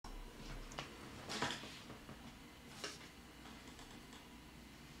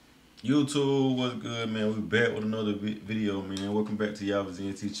YouTube, what's good, man? We back with another video, man. Welcome back to Yalvish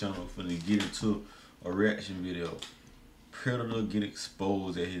NT channel. Finna get into a reaction video. Predator get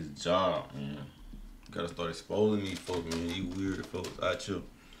exposed at his job, man. Gotta start exposing these folks, man. These weird folks out here.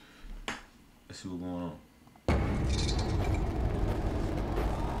 Let's see what's going on.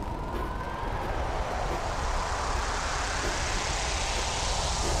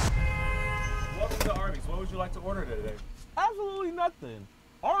 Welcome to Arby's. What would you like to order today? Absolutely nothing.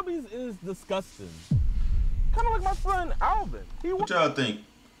 Arby's is disgusting. Kind of like my friend Alvin. What y'all think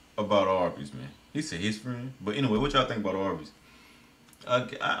about Arby's, man? He said his friend. But anyway, what y'all think about Arby's?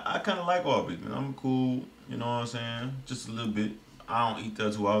 I kind of like Arby's, man. I'm cool, you know what I'm saying? Just a little bit. I don't eat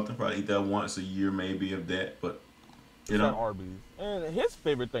that too often. Probably eat that once a year, maybe, if that. But, you know. Arby's. And his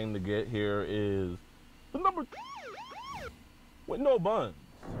favorite thing to get here is the number with no buns.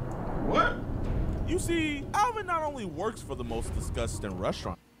 What? You see, Alvin not only works for the most disgusting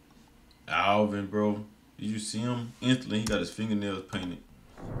restaurant. Alvin, bro. Did you see him? Instantly, he got his fingernails painted.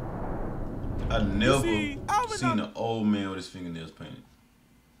 I never seen an old man with his fingernails painted.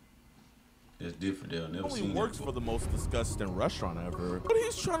 That's different. They'll never seen. He works for the most disgusting restaurant ever, but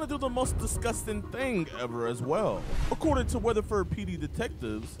he's trying to do the most disgusting thing ever as well. According to Weatherford PD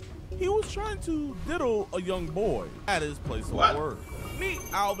detectives, he was trying to diddle a young boy at his place of work. Meet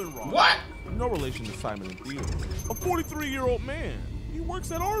Alvin Ross. What? No relation to Simon and Theo. A 43-year-old man. He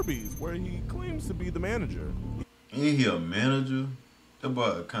works at Arby's, where he claims to be the manager. Ain't he a manager? That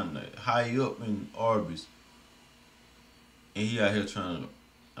boy kind of high up in Arby's. And he out here trying to,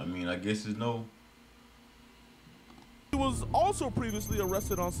 I guess it's no. He was also previously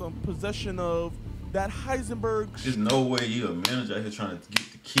arrested on some possession of that Heisenberg. There's no way he a manager out here trying to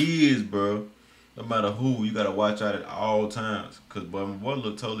get the kids, bro. No matter who, you gotta watch out at all times. Cause boy, my boy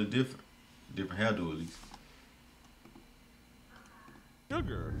look totally different. Different hairdo at least.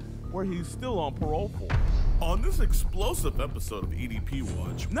 Sugar, where he's still on parole for. On this explosive episode of EDP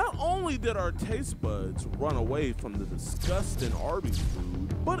Watch, not only did our taste buds run away from the disgusting Arby's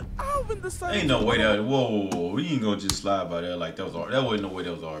food, but Alvin decided ain't no way that, whoa, we ain't gonna just slide by there like that was Arby's. That wasn't no way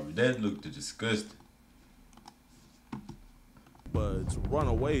that was Arby's. That looked disgusting. Buds run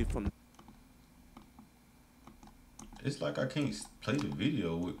away from. It's like I can't play the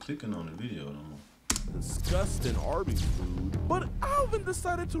video with clicking on the video no more. Disgusting Arby's food, but Alvin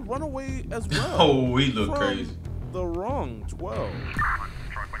decided to run away as well. Oh, he look crazy. The wrong 12.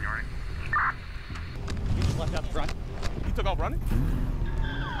 He just left out the front. He took off running?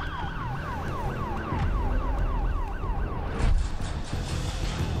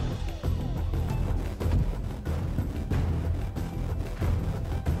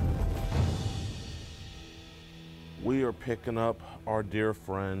 We are picking up our dear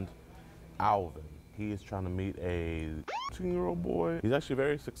friend Alvin. He is trying to meet a 18-year-old boy. He's actually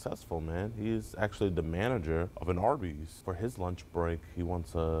very successful, man. He's actually the manager of an Arby's. For his lunch break, he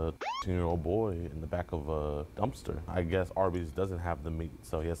wants a 18-year-old boy in the back of a dumpster. I guess Arby's doesn't have the meat,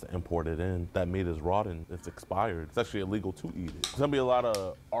 so he has to import it in. That meat is rotten. It's expired. It's actually illegal to eat it. There's gonna be a lot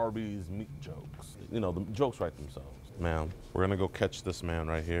of Arby's meat jokes. You know, the jokes write themselves. Man, we're gonna go catch this man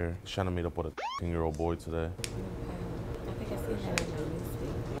right here. He's trying to meet up with a 18-year-old boy today. I think I see that in the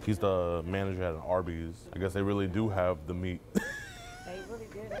newsfeed. He's the manager at an Arby's. I guess they really do have the meat. They really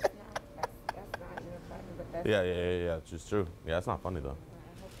do. That's not even funny, but that's Yeah. It's just true. Yeah, it's not funny though.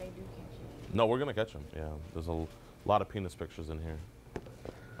 I hope they do catch you. No, we're gonna catch him. Yeah, there's a lot of penis pictures in here.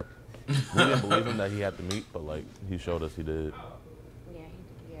 We didn't believe him that he had the meat, but like he showed us he did. Yeah,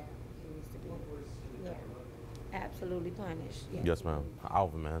 he needs to be, absolutely punished. Yeah. Yes, ma'am.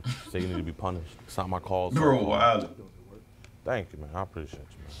 Alvin, man, say you need to be punished. It's not my call. Bro, wild. Thank you, man. I appreciate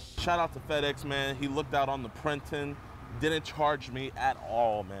you, man. Shout out to FedEx, man. He looked out on the printing, didn't charge me at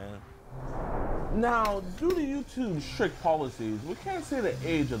all, man. Now, due to YouTube's strict policies, we can't say the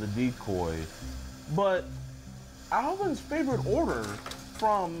age of the decoy, but Alvin's favorite order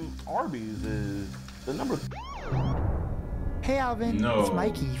from Arby's is the number. Hey Alvin, No. It's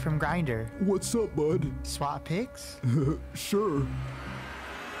Mikey from Grindr. What's up, bud? Swap pics? Sure.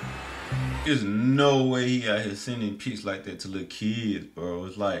 There's no way he out here sending pics like that to little kids, bro.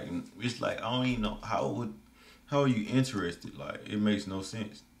 It's like I don't even know how are you interested? Like, it makes no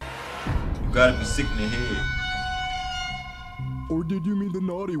sense. You gotta be sick in the head. Or did you mean the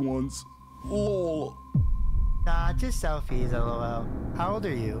naughty ones? Lol. Nah, just selfies, lol. How old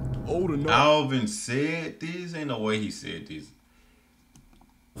are you? Old enough. Alvin said this? Ain't no way he said this.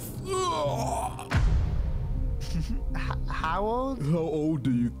 How old? How old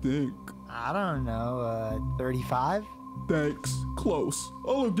do you think? I don't know, 35? Thanks. Close.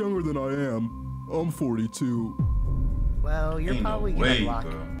 I look younger than I am. I'm 42. Well, you're Ain't no probably way, gonna block.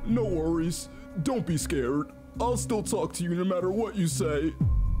 bro. No worries. Don't be scared. I'll still talk to you no matter what you say.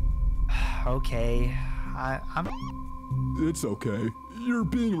 Okay, I'm. It's okay. You're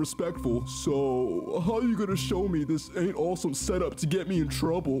being respectful, so how you gonna show me this ain't awesome setup to get me in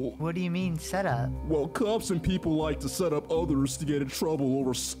trouble? What do you mean setup? Well, cops and people like to set up others to get in trouble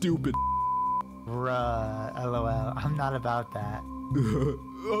over stupid. Bruh, lol. I'm not about that.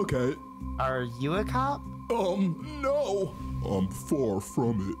 Okay. Are you a cop? No. I'm far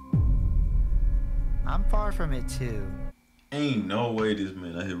from it. I'm far from it too. Ain't no way this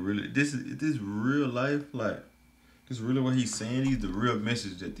man out here really. This real life. Like, this really what he's saying. These the real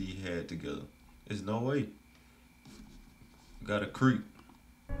message that he had together. There's no way. Got a creep.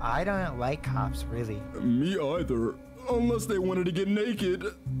 I don't like cops, really. Me either. Unless they wanted to get naked.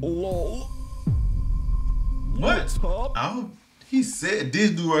 Lol. What? Top He said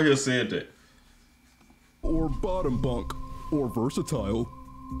this dude right here said that. or bottom bunk or versatile.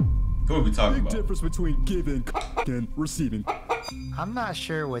 What we talking Big about? difference between giving and receiving. I'm not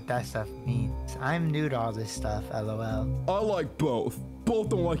sure what that stuff means. I'm new to all this stuff, lol. I like both. Both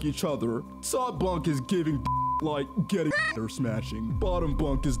don't like each other. Top bunk is giving like getting or smashing. Bottom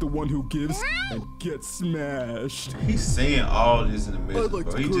bunk is the one who gives and gets smashed. He's saying all this in the message, like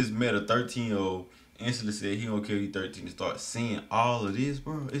bro. to He cook- just met a 13-year-old. Instantly said he don't care if he's 13 and start saying all of this,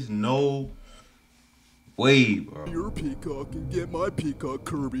 bro. It's no way, bro. Your peacock and get my peacock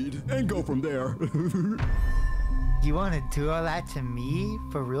Kirby'd and go from there. You want to do all that to me?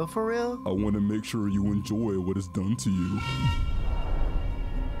 For real, for real? I want to make sure you enjoy what is done to you.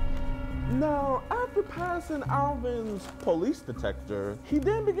 Now, after passing Alvin's police detector, he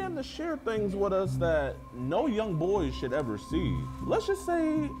then began to share things with us that no young boys should ever see. Let's just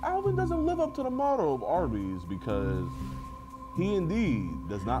say Alvin doesn't live up to the motto of Arby's because he indeed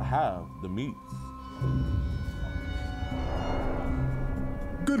does not have the meats.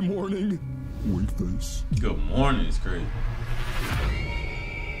 Good morning. Wink face. Good morning, it's crazy.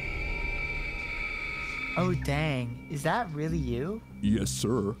 Oh, dang. Is that really you? Yes,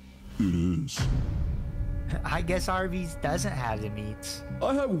 sir. It is. I guess Arby's doesn't have the meats.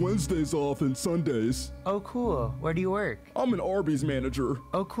 I have Wednesdays off and Sundays. Oh, cool. Where do you work? I'm an Arby's manager.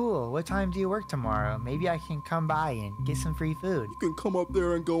 Oh, cool. What time do you work tomorrow? Maybe I can come by and get some free food. You can come up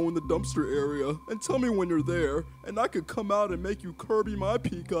there and go in the dumpster area and tell me when you're there, and I could come out and make you Kirby my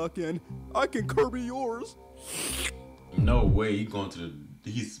peacock and I can Kirby yours. No way he going to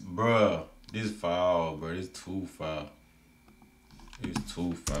the. He's bruh. This foul, bro. This too foul. It's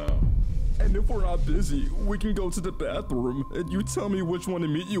too foul. And if we're not busy, we can go to the bathroom and you tell me which one to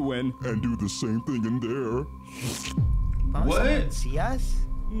meet you in. And do the same thing in there. Won't What? someone see us?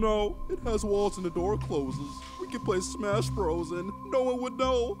 No, it has walls and the door closes. We can play Smash Bros and no one would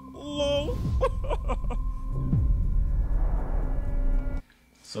know. Lol.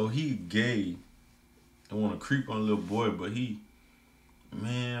 So he gay and want to creep on a little boy, but he,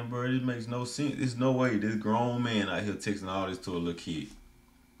 man, bro, this makes no sense. There's no way this grown man out here texting all this to a little kid.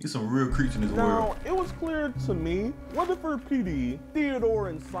 There's some real creeps in this world. Now, it was clear to me, Weatherford PD, Theodore,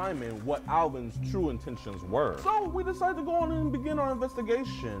 and Simon what Alvin's true intentions were. So we decided to go on and begin our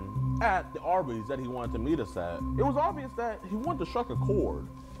investigation at the Arby's that he wanted to meet us at. It was obvious that he wanted to strike a chord,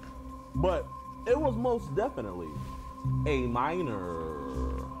 but it was most definitely a minor.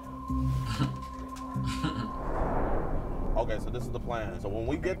 Okay, so this is the plan. So when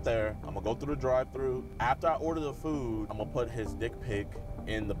we get there, I'm gonna go through the drive-thru. After I order the food, I'm gonna put his dick pic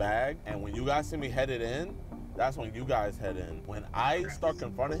in the bag. And when you guys see me headed in, that's when you guys head in. When I start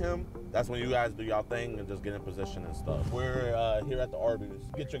confronting him, that's when you guys do y'all thing and just get in position and stuff. We're here at the Arby's.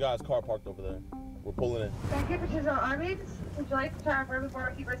 Get your guys' car parked over there. We're pulling in. Thank you for choosing Arby's. Would you like to try our bourbon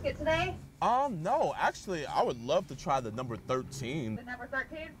barbecue brisket today? No, actually, I would love to try the number 13. The number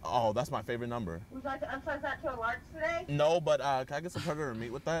 13? Oh, that's my favorite number. Would you like to upsize that to a large today? No, but can I get some Predator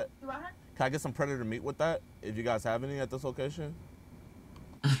meat with that? Do what? Can I get some Predator meat with that? If you guys have any at this location?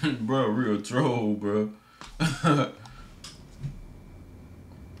 Bro, real troll, bro.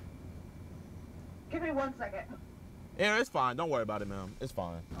 Give me 1 second. Yeah, it's fine. Don't worry about it, ma'am. It's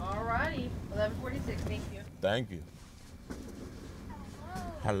fine. Alrighty. 11:46. Thank you. Thank you.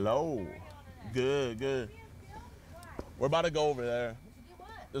 Hello. Good, good. We're about to go over there.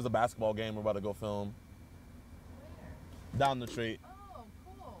 There's a basketball game we're about to go film. Down the street. Oh,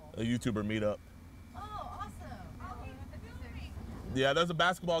 cool. A YouTuber meetup. Oh, awesome. Yeah, there's a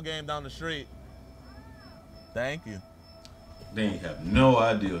basketball game down the street. Thank you. They ain't have no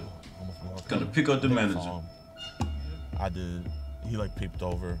idea. Gonna pick up the manager. I did. He like peeped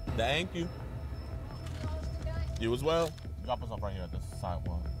over. Thank you. You as well. Drop us off right here at this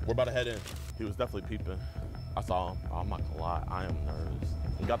sidewalk. We're about to head in. He was definitely peeping. I saw him. I'm not gonna lie, I am nervous.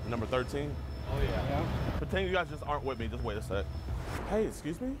 You got the number 13? Oh, yeah. Pretend you guys just aren't with me. Just wait a sec. Hey,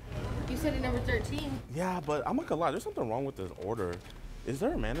 excuse me? You said it number 13. Yeah, but I'm not gonna lie, there's something wrong with this order. Is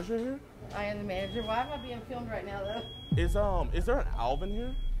there a manager here? I am the manager. Why am I being filmed right now, though? Is there an Alvin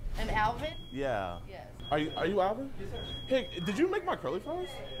here? An Alvin? Yeah. Yes. Are you Alvin? Yes, sir. Hey, did you make my curly fries?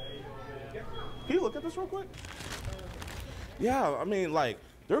 Can you look at this real quick? Yeah, I mean, like,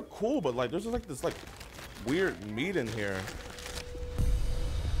 they're cool, but like, there's just like this like weird meat in here.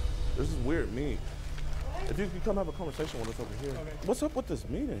 There's this weird meat. If you could come have a conversation with us over here. Okay. What's up with this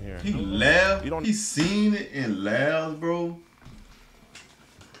meat in here? He laughed. You don't. He seen it and laughed, bro.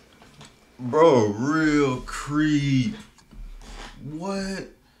 Bro, real creep. What?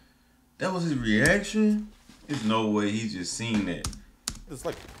 That was his reaction? There's no way he just seen that. There's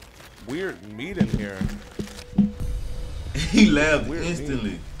like weird meat in here. He laughed Weird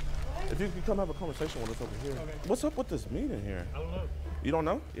instantly. meat. If you could come have a conversation with us over here. Okay. What's up with this meat in here? I don't know. You don't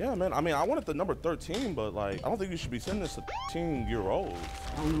know? Yeah, man. I mean, I wanted the number 13, but like, I don't think you should be sending this to 13-year-olds.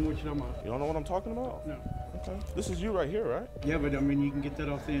 I don't know what you're talking about. You don't know what I'm talking about? No. Okay. This is you right here, right? Yeah, but I mean, you can get that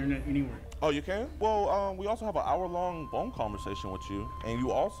off the internet anywhere. Oh, you can? Well, we also have an hour-long phone conversation with you, and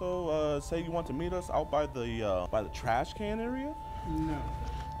you also say you want to meet us out by the trash can area. No.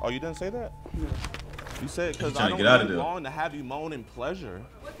 Oh, you didn't say that? No. You said because trying I to don't get out of really there. long to have you moan in pleasure.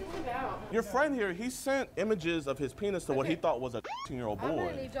 What's this about? Your friend here, he sent images of his penis to what he thought was a 13-year-old I'm gonna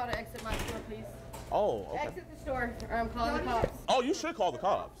boy. need y'all to exit my store, please. Oh, okay. Exit the store, or I'm calling the cops. Oh, you should call the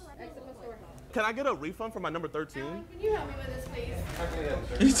cops. Exit my store. Can I get a refund for my number 13? Alan, can you help me with this,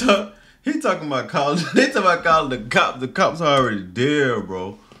 please? He talking about calling. They talking about calling the cops. The cops are already there,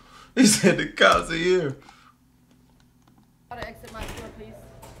 bro. He said the cops are here. Y'all to exit my store, please.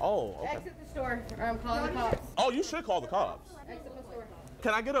 Oh, okay. Exit the store, or I'm calling the cops. Oh, you should call the cops. Exit my store.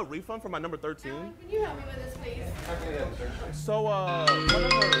 Can I get a refund for my number 13? Alan, can you help me with this, please? So, one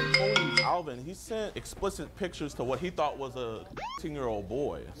of our employees, Alvin, he sent explicit pictures to what he thought was a 13-year-old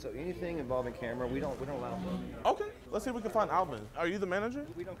boy. So anything involving camera, we don't allow them. Okay, let's see if we can find Alvin. Are you the manager?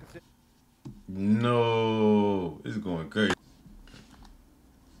 We don't consider. No, it's going crazy.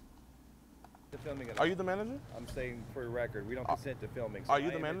 The filming of Are you the manager? I'm saying for your record, we don't consent to filming. Are you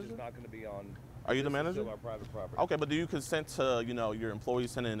my the image manager? Is not going to be on. Are you the This is manager? still our private property. Okay, but do you consent to, your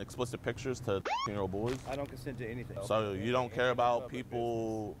employees sending explicit pictures to 13-year-old boys? I don't consent to anything. So you don't care about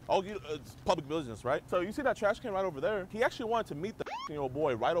people? Oh, it's public business, right? So you see that trash can right over there? He actually wanted to meet the 13-year-old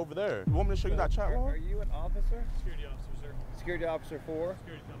boy right over there. You want me to show you that chat log? Are you an officer? Security officer, sir. Security officer for?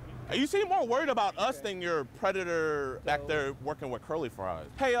 Security company. You seem more worried about us than your predator back there working with curly fries.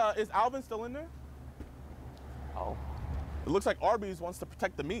 Hey, is Alvin still in there? Oh. It looks like Arby's wants to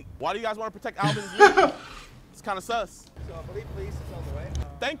protect the meat. Why do you guys want to protect Alvin's meat? It's kind of sus. So I believe police is on the way.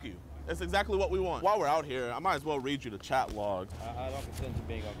 Thank you. That's exactly what we want. While we're out here, I might as well read you the chat log. I don't consent to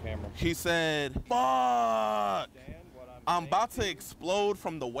being on camera. He said, fuck. I'm about to explode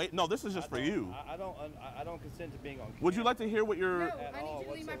from the weight. No, this is just for you. I don't consent to being on camera. Would you like to hear what your... No, I need you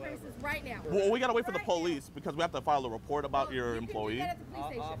to leave my premises right now. Well, we got to wait for the police because we have to file a report about your employee. You can do that at the police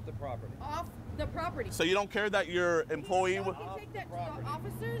station. Off the property. Off the property. So you don't care that your employee... No, he can take that to the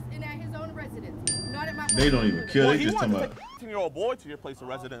officers and at his own residence, not at my They don't even care. Well, They he just talking wanted about. to take a 13-year-old boy to your place of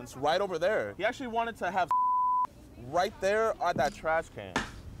residence right over there. He actually wanted to have right there at that trash can.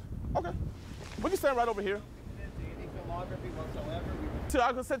 Okay. We can stand right over here. Any filmography whatsoever?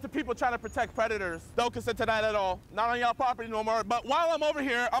 I consent to people trying to protect predators. Don't consent to that at all. Not on y'all property no more. But while I'm over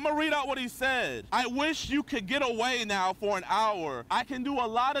here, I'm gonna read out what he said. I wish you could get away now for an hour. I can do a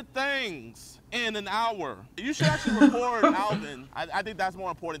lot of things in an hour. You should actually record Alvin. I think that's more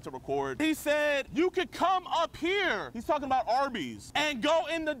important to record. He said, you could come up here. He's talking about Arby's. And go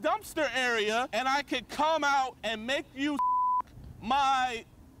in the dumpster area and I could come out and make you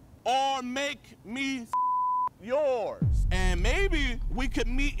or make me yours. And maybe we could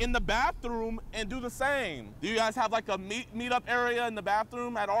meet in the bathroom and do the same. Do you guys have like a meet-up area in the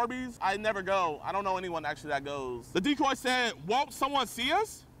bathroom at Arby's? I never go. I don't know anyone actually that goes. The decoy said, won't someone see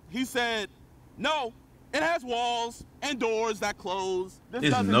us? He said, no, it has walls and doors that close.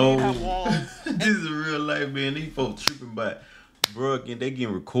 This doesn't need to have walls. This is real life, man. These folks tripping by, bro. They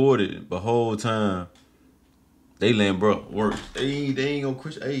getting recorded the whole time. They letting bro work. They ain't gonna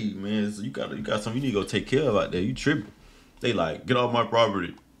question. Hey man, so you got something you need to go take care of out there. You tripping? They like, get off my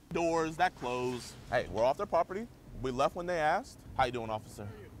property. Doors that close. Hey, we're off their property. We left when they asked. How you doing, officer?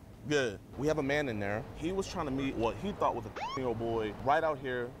 Good. We have a man in there. He was trying to meet what he thought was a 13-year-old boy right out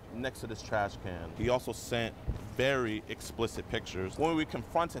here next to this trash can. He also sent very explicit pictures. When we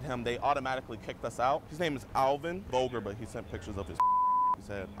confronted him, they automatically kicked us out. His name is Alvin. Vulgar, but he sent pictures of his. He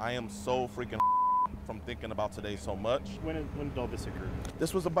said, I am so freaking from thinking about today so much. When did all this occur?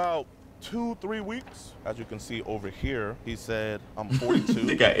 This was about 2-3 weeks. As you can see over here, he said, I'm 42.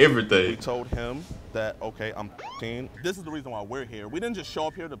 They got everything. We told him that, okay, I'm 15. This is the reason why we're here. We didn't just show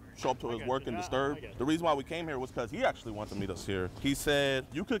up here to show up to his work and disturb. The reason why we came here was because he actually wanted to meet us here. He said,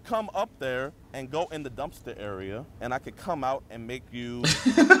 you could come up there and go in the dumpster area, and I could come out and make you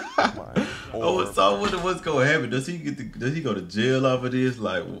So what's gonna happen? Does he go to jail off of this?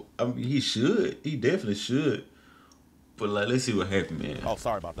 Like, I mean, he should. He definitely should. But like, let's see what happened, man. Oh,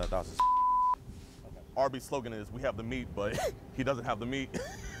 sorry about that. That was his Arby's slogan is, we have the meat, but he doesn't have the meat.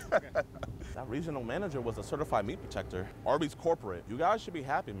 That regional manager was a certified meat protector. Arby's corporate. You guys should be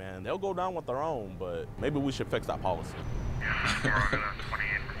happy, man. They'll go down with their own, but maybe we should fix that policy.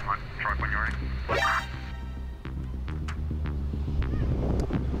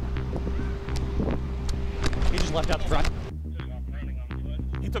 He just left out front.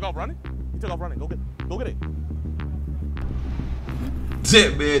 He took off running? He took off running. Go get it.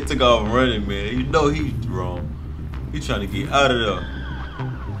 That man took off running, man. You know he's wrong. He trying to get out of there.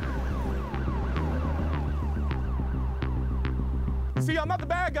 See, I'm not the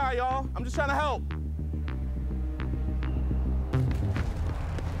bad guy, y'all. I'm just trying to help.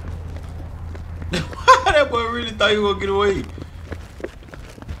 That boy really thought he was gonna get away.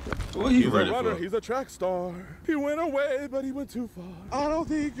 What he He's running a runner. for? He's a track star. He went away, but he went too far. I don't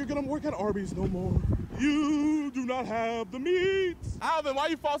think you're gonna work at Arby's no more. You do not have the meat. Alvin, why are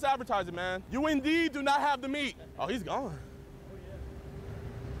you false advertising, man? You indeed do not have the meat. Oh, he's gone.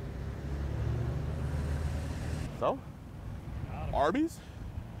 So, Arby's?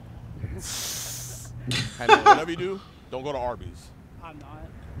 Hey, man, whatever you do, don't go to Arby's. I'm not.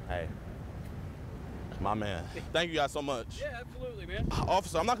 Hey, my man. Thank you guys so much. Yeah, absolutely, man.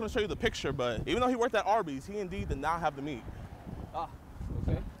 Officer, I'm not going to show you the picture, but even though he worked at Arby's, he indeed did not have the meat. Ah,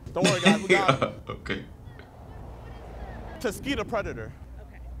 okay. Don't worry, guys. We got him. Okay. Mosquito predator.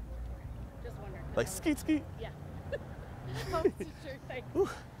 Okay. Just wondering. Like skeet. Yeah. Oh, sure thing. Well,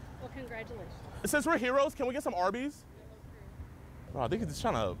 congratulations. Since we're heroes, can we get some Arby's? Oh, I think he's just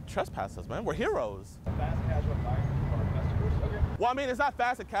trying to trespass us, man. We're heroes. Fast casual environment for our customers. Okay. Well, I mean, it's not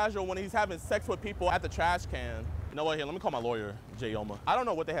fast and casual when he's having sex with people at the trash can. You know what? Here, let me call my lawyer, Jay Yoma. I don't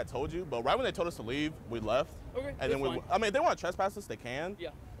know what they had told you, but right when they told us to leave, we left. Okay. And then fine. I mean, if they want to trespass us, they can. Yeah.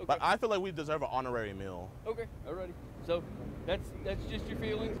 Okay. But I feel like we deserve an honorary meal. Okay. Alrighty. So that's just your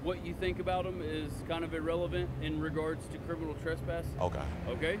feelings. What you think about them is kind of irrelevant in regards to criminal trespass. Okay.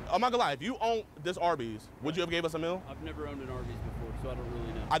 Okay. I'm not gonna lie. If you own this Arby's, would you have gave us a meal? I've never owned an Arby's before, so I don't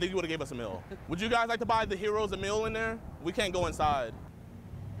really know. I think you would have gave us a meal. Would you guys like to buy the heroes a meal in there? We can't go inside.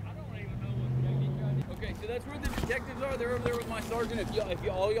 I don't even know what. Okay, so that's where the detectives are. They're over there with my sergeant. If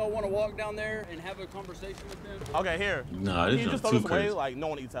all y'all want to walk down there and have a conversation with them. Okay, here. Nah, Can this you is just throw too this away? crazy. Like, no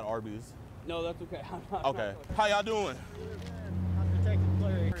one eats at Arby's. No, that's okay. Okay. How y'all doing?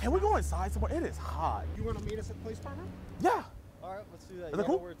 Can we go inside somewhere? It is hot. You want to meet us at the police department? Yeah. All right, let's do that. Is You that know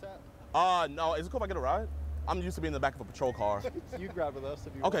cool? where it's at? No. Is it cool if I get a ride? I'm used to being in the back of a patrol car. You drive with us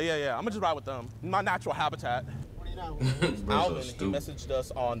if you Okay, yeah. I'm gonna just ride with them. My natural habitat. What do you know? Alvin, he messaged us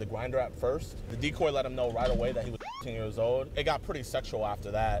on the Grindr app first. The decoy let him know right away that he was 15 years old. It got pretty sexual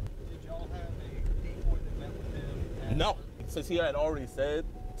after that. Did y'all have a decoy that met with him? No, since he had already said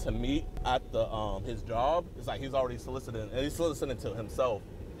to meet at the his job, it's like he's already soliciting, and he's soliciting to himself.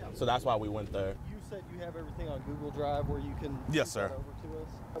 Yeah. So that's why we went there. You said you have everything on Google Drive where you can Yes, send sir. that over to us.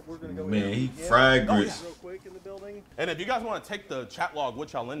 We're gonna go Man, in he and fried oh, grits. yeah. Real quick in the building. And if you guys want to take the chat log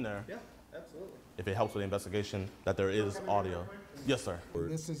with y'all in there, Yeah, absolutely. if it helps with the investigation, that there is audio. Yes, sir.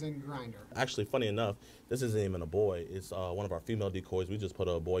 This is in Grindr. Actually, funny enough, this isn't even a boy. It's one of our female decoys. We just put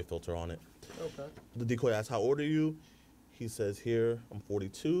a boy filter on it. Okay. The decoy asks, how old are you? He says here, I'm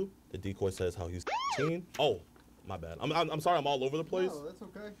 42. The decoy says how he's 15. Oh, my bad. I'm sorry, I'm all over the place. No, that's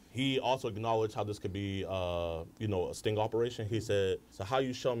okay. He also acknowledged how this could be, a sting operation. He said, so how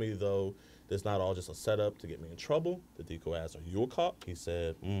you show me, though, it's not all just a setup to get me in trouble. The decoy asked, are you a cop? He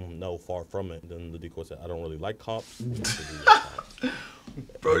said, no, far from it. Then the decoy said, I don't really like cops.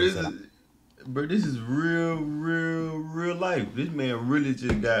 Bro, this is real life. This man really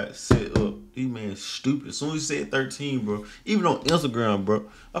just got set up. This man stupid. As soon as he said 13, bro, even on Instagram, bro,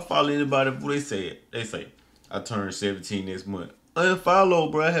 I follow anybody before they say it. They say, I turned 17 next month.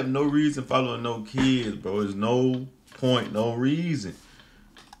 Unfollow, bro. I have no reason following no kids, bro. There's no point, no reason.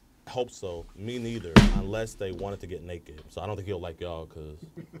 Hope so. Me neither, unless they wanted to get naked. So I don't think he'll like y'all, because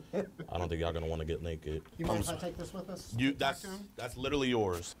I don't think y'all gonna want to get naked. You mind if I take this with us? That's literally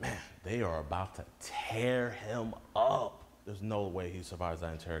yours. Man, they are about to tear him up. There's no way he survives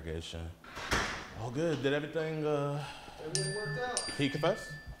that interrogation. Oh, good. Did everything Everything worked out. he confess?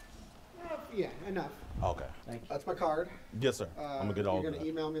 Yeah, Yeah, enough. Okay. Thank you. That's my card. Yes, sir. I'm gonna get all of You're that. gonna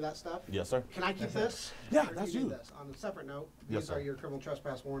email me that stuff? Yes, sir. Can I keep this? Yeah, Or that's do you. need this? On a separate note, Yes, these sir. are your criminal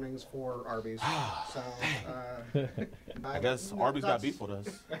trespass warnings for Arby's. So, I guess Arby's got beef with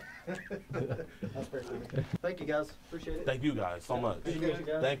us. That's very funny. Thank you guys. Appreciate it. Thank you guys so much.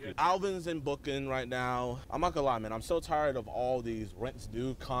 Thank you. Alvin's in booking right now. I'm not gonna lie, man. I'm so tired of all these rents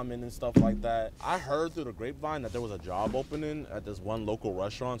due comment and stuff like that. I heard through the grapevine that there was a job opening at this one local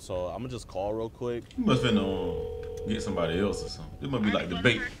restaurant, so I'm gonna just call real quick. You must been get somebody else or something. This must be like the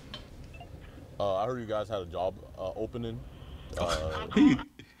bait. I heard you guys had a job opening.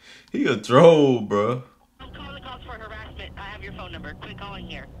 He a troll, bro. I'm calling the cops for harassment. I have your phone number. Quit calling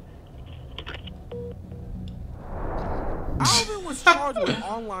here. Alvin was charged with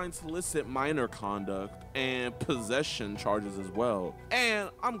online solicit minor conduct and possession charges as well. And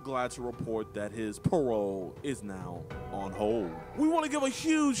I'm glad to report that his parole is now on hold. We want to give a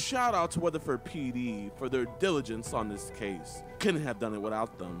huge shout out to Weatherford PD for their diligence on this case. Couldn't have done it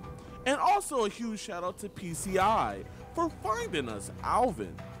without them. And also a huge shout out to PCI for finding us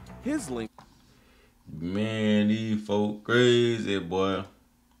Alvin. His link. Man, these folk crazy, boy.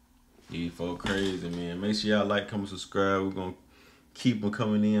 These folk crazy, man. Make sure y'all like, comment, subscribe. We're going to keep them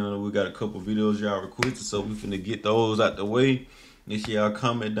coming in. We got a couple videos y'all requested, so we finna get those out the way. Make sure y'all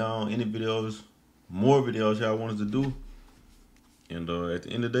comment down any videos, more videos y'all want us to do. And at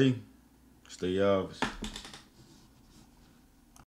the end of the day, stay Yalvish.